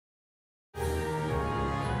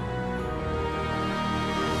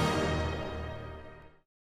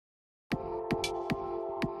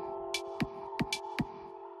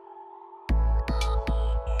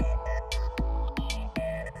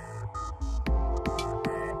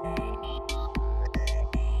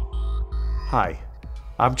Hi,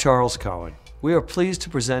 I'm Charles Cohen. We are pleased to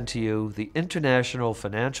present to you the international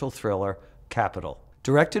financial thriller Capital,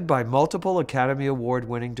 directed by multiple Academy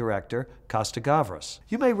Award-winning director Costa-Gavras.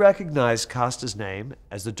 You may recognize Costa's name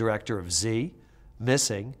as the director of Z,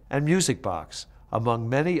 Missing, and Music Box, among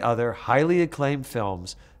many other highly acclaimed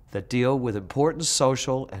films that deal with important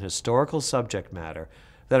social and historical subject matter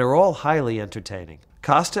that are all highly entertaining.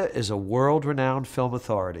 Costa is a world-renowned film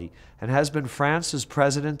authority and has been France's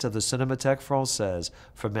president of the Cinémathèque Française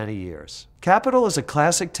for many years. Capital is a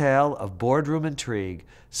classic tale of boardroom intrigue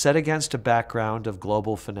set against a background of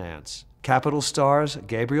global finance. Capital stars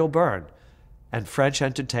Gabriel Byrne and French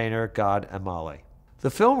entertainer Gad Elmaleh. The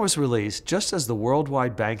film was released just as the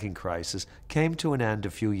worldwide banking crisis came to an end a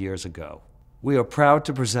few years ago. We are proud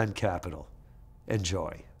to present Capital.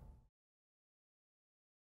 Enjoy.